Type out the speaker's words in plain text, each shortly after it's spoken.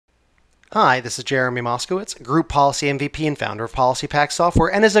Hi, this is Jeremy Moskowitz, Group Policy MVP and founder of PolicyPak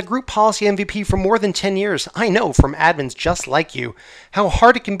Software. And as a Group Policy MVP for more than 10 years, I know from admins just like you how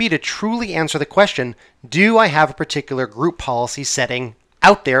hard it can be to truly answer the question, do I have a particular group policy setting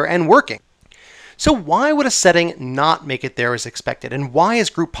out there and working? So why would a setting not make it there as expected? And why is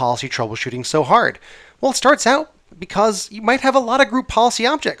group policy troubleshooting so hard? Well, it starts out because you might have a lot of group policy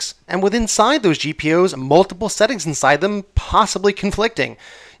objects, and with inside those GPOs, multiple settings inside them possibly conflicting.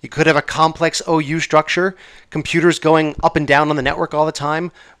 You could have a complex OU structure, computers going up and down on the network all the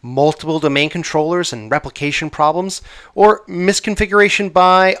time, multiple domain controllers and replication problems, or misconfiguration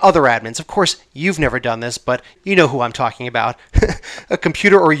by other admins. Of course, you've never done this, but you know who I'm talking about. A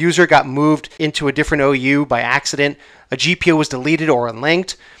computer or user got moved into a different OU by accident, a GPO was deleted or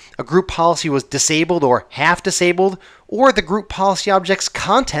unlinked, a group policy was disabled or half disabled, or the group policy object's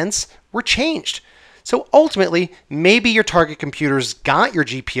contents were changed. So ultimately, maybe your target computers got your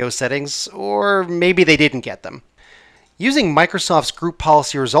GPO settings, or maybe they didn't get them. Using Microsoft's group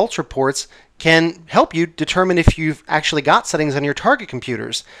policy results reports can help you determine if you've actually got settings on your target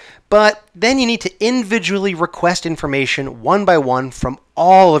computers. But then you need to individually request information one by one from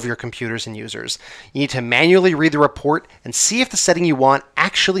all of your computers and users. You need to manually read the report and see if the setting you want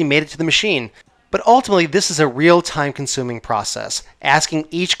actually made it to the machine. But ultimately, this is a real time-consuming process, asking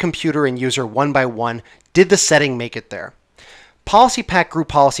each computer and user one by one, did the setting make it there? PolicyPak Group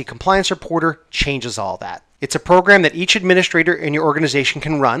Policy Compliance Reporter changes all that. It's a program that each administrator in your organization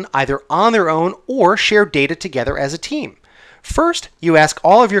can run either on their own or share data together as a team. First, you ask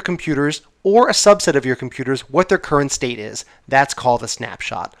all of your computers or a subset of your computers what their current state is. That's called a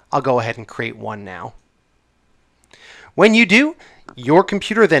snapshot. I'll go ahead and create one now. When you do, your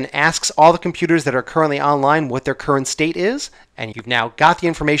computer then asks all the computers that are currently online what their current state is, and you've now got the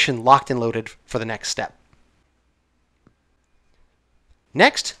information locked and loaded for the next step.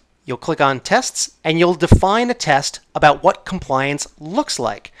 Next, you'll click on Tests, and you'll define a test about what compliance looks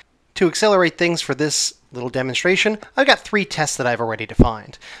like. To accelerate things for this little demonstration, I've got 3 tests that I've already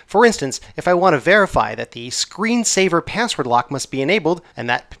defined. For instance, if I want to verify that the screensaver password lock must be enabled, and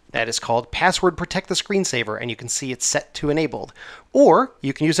that is called password protect the screensaver, and you can see it's set to enabled. Or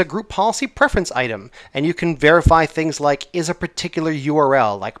you can use a group policy preference item, and you can verify things like, is a particular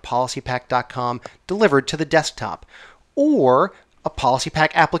URL like policypak.com delivered to the desktop? Or a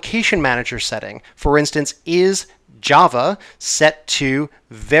PolicyPak application manager setting. For instance, is Java set to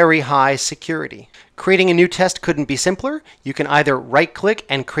very high security? Creating a new test couldn't be simpler. You can either right-click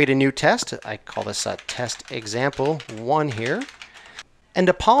and create a new test. I call this a test example 1 here. And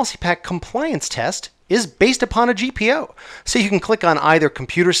a PolicyPak compliance test is based upon a GPO. So you can click on either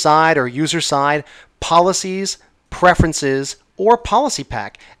computer side or user side, policies, preferences, or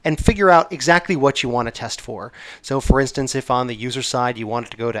PolicyPak and figure out exactly what you want to test for. So for instance, if on the user side you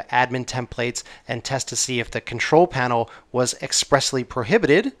wanted to go to admin templates and test to see if the control panel was expressly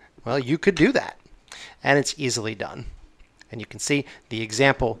prohibited, well, you could do that. And it's easily done. And you can see the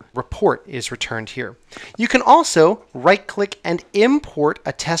example report is returned here. You can also right-click and import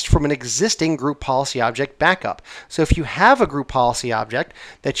a test from an existing group policy object backup. So if you have a group policy object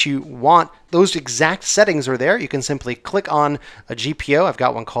that you want, those exact settings are there, you can simply click on a GPO. I've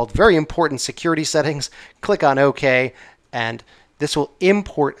got one called Very Important Security Settings. Click on OK, and this will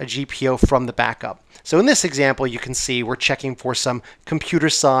import a GPO from the backup. So in this example, you can see we're checking for some computer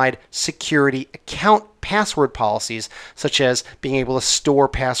side security account password policies, such as being able to store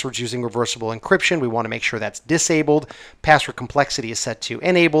passwords using reversible encryption. We want to make sure that's disabled. Password complexity is set to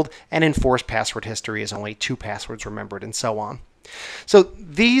enabled, and enforced password history is only 2 passwords remembered, and so on. So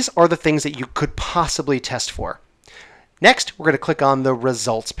these are the things that you could possibly test for. Next, we're going to click on the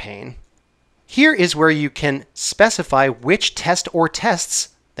results pane. Here is where you can specify which test or tests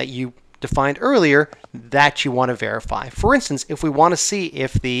that you defined earlier that you want to verify. For instance, if we want to see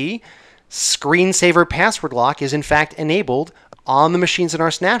if the screensaver password lock is in fact enabled on the machines in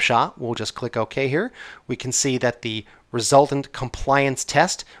our snapshot, we'll just click OK here. We can see that the resultant compliance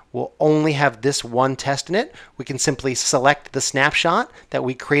test will only have this one test in it. We can simply select the snapshot that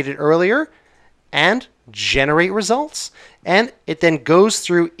we created earlier and generate results, and it then goes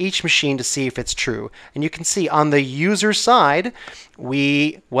through each machine to see if it's true. And you can see on the user side,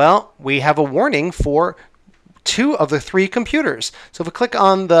 we have a warning for 2 of the 3 computers. So if we click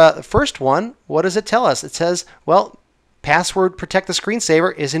on the first one, what does it tell us? It says, well, password protect the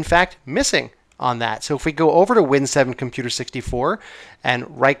screensaver is in fact missing on that. So if we go over to Win7 Computer 64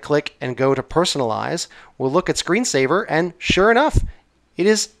 and right click and go to personalize, we'll look at screensaver, and sure enough, it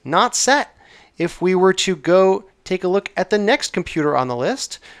is not set. If we were to go take a look at the next computer on the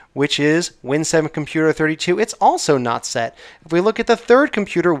list, which is Win7 Computer 32. It's also not set. If we look at the third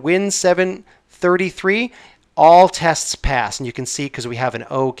computer, Win7 33, all tests pass, and you can see because we have an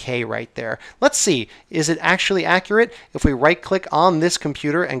OK right there. Let's see, is it actually accurate? If we right-click on this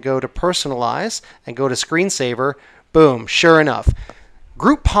computer and go to Personalize and go to Screensaver, boom, sure enough.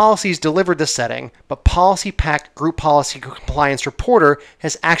 Group Policies delivered the setting, but PolicyPak Group Policy Compliance Reporter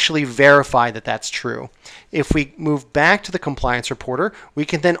has actually verified that that's true. If we move back to the Compliance Reporter, we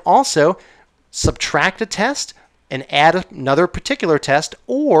can then also subtract a test and add another particular test,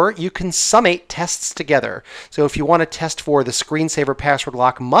 or you can summate tests together. So if you want to test for the screensaver password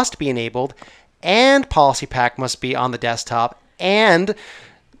lock must be enabled, and PolicyPak must be on the desktop, and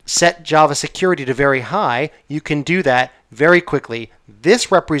set Java security to very high, you can do that very quickly. This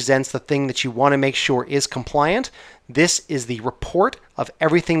represents the thing that you want to make sure is compliant. This is the report of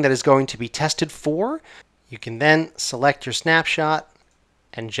everything that is going to be tested for. You can then select your snapshot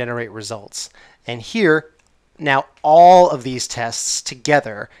and generate results. And here, now all of these tests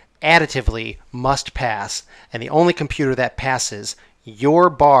together additively must pass, and the only computer that passes your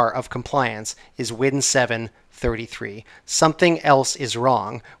bar of compliance is Win7 33. Something else is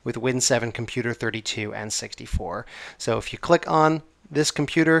wrong with Win7 Computer 32 and 64. So if you click on this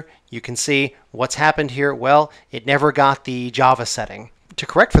computer, you can see what's happened here. Well, it never got the Java setting. To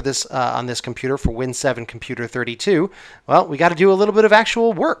correct for this on this computer for Win7 Computer 32, well, we got to do a little bit of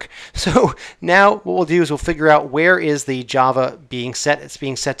actual work. So now what we'll do is we'll figure out where is the Java being set. It's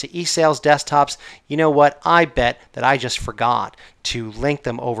being set to eSales desktops. You know what? I bet that I just forgot to link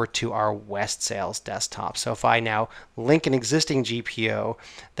them over to our West Sales desktop. So if I now link an existing GPO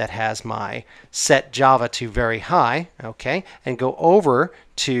that has my set Java to very high, okay, and go over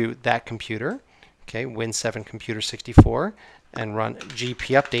to that computer, okay, Win7 Computer 64, and run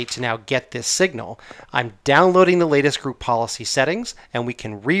GP update to now get this signal, I'm downloading the latest group policy settings, and we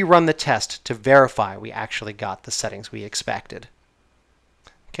can rerun the test to verify we actually got the settings we expected.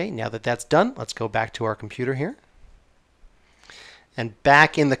 Okay, now that that's done, let's go back to our computer here. And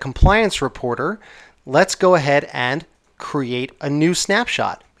back in the compliance reporter, let's go ahead and create a new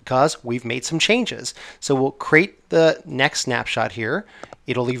snapshot because we've made some changes. So we'll create the next snapshot here.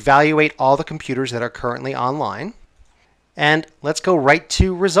 It'll evaluate all the computers that are currently online. And let's go right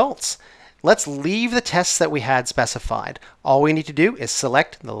to results. Let's leave the tests that we had specified. All we need to do is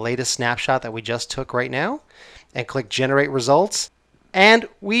select the latest snapshot that we just took right now and click Generate Results. And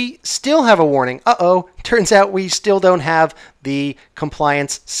we still have a warning. Uh-oh, turns out we still don't have the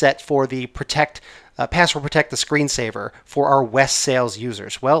compliance set for the password protect the screensaver for our West Sales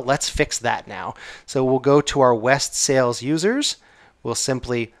users. Well, let's fix that now. So we'll go to our West Sales users. We'll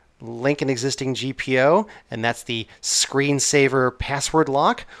simply link an existing GPO, and that's the screensaver password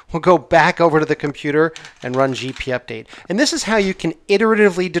lock. We'll go back over to the computer and run GP update. And this is how you can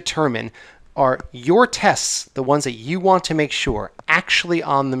iteratively determine are your tests, the ones that you want to make sure, actually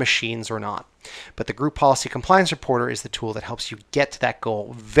on the machines or not. But the Group Policy Compliance Reporter is the tool that helps you get to that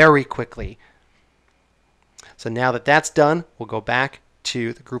goal very quickly. So now that that's done, we'll go back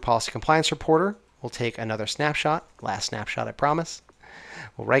to the Group Policy Compliance Reporter. We'll take another snapshot, last snapshot I promise.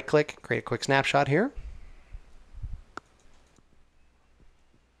 We'll right-click, create a quick snapshot here.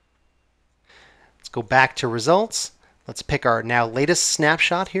 Let's go back to results. Let's pick our now latest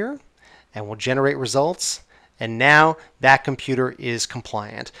snapshot here, and we'll generate results. And now that computer is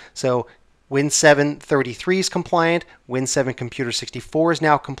compliant. So Win7 33 is compliant, Win7 Computer 64 is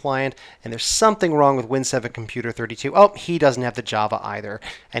now compliant, and there's something wrong with Win7 Computer 32. Oh, he doesn't have the Java either,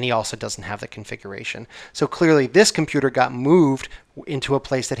 and he also doesn't have the configuration. So clearly this computer got moved into a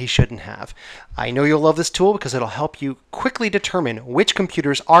place that he shouldn't have. I know you'll love this tool because it'll help you quickly determine which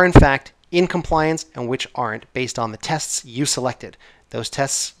computers are in fact in compliance and which aren't based on the tests you selected. Those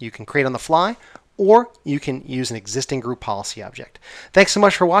tests you can create on the fly, or you can use an existing group policy object. Thanks so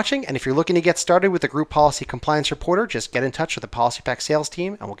much for watching, and if you're looking to get started with the Group Policy Compliance Reporter, just get in touch with the PolicyPak sales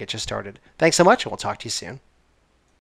team and we'll get you started. Thanks so much, and we'll talk to you soon.